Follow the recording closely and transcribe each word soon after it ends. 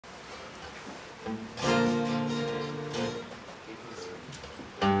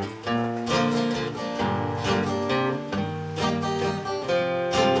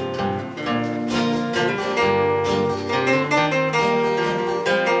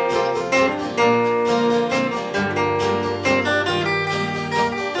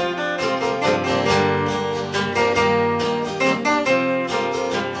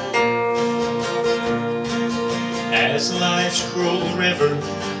As life's cruel river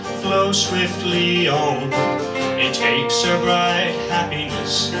flows swiftly on, it takes our bright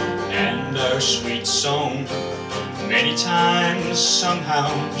happiness and our sweet song. Many times, somehow,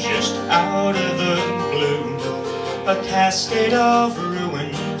 just out of the blue, a cascade of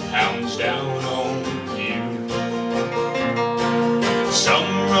ruin pounds down on you. Some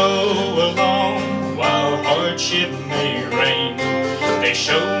row along while hardship may reign. They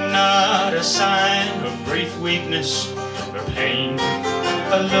show not a sign of brief weakness or pain.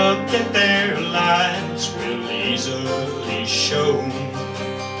 A look at their lives will easily show.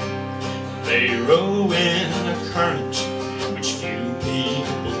 They row in a current which few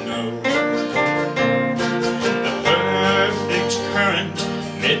people know. The perfect current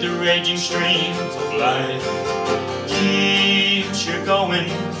mid the raging streams of life keeps you going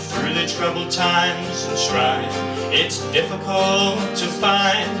through the troubled times and strife. It's difficult to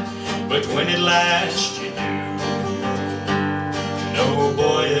find, but when at last you do, no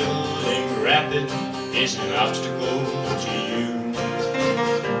boiling rapid is an obstacle to you.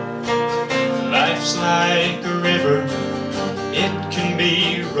 Life's like a river, it can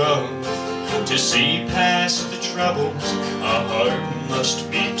be rough. To see past the troubles, a heart must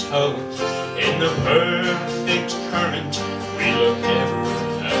be tough. In the perfect current, we look ever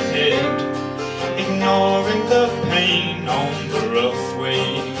ahead, ignoring the pain on the rough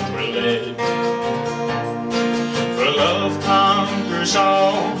way we're led. For love conquers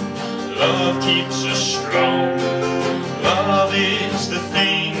all, love keeps us strong. Love is the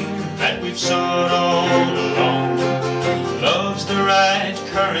thing that we've sought all along. Love's the right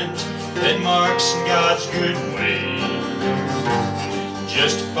current that marks God's good way.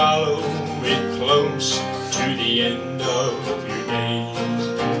 Just follow it close to the end of your days.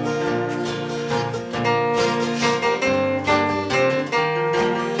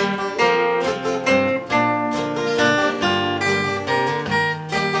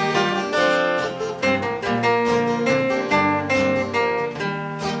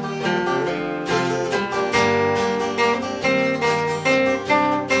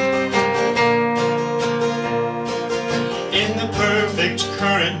 In the perfect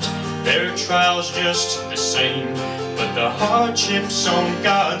current, there are trials just the same, but the hardships on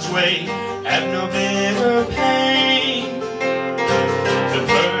God's way have no bitter pain. The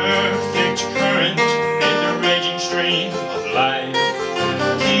perfect current in the raging stream of life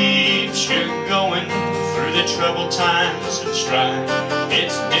keeps you going through the troubled times and strife.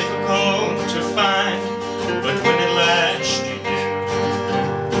 It's difficult to find, but when at last you do,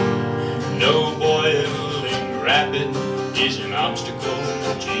 no boiling rapid is an obstacle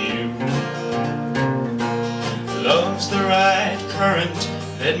to you. Love's the right current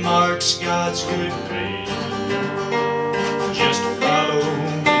that marks God's good way.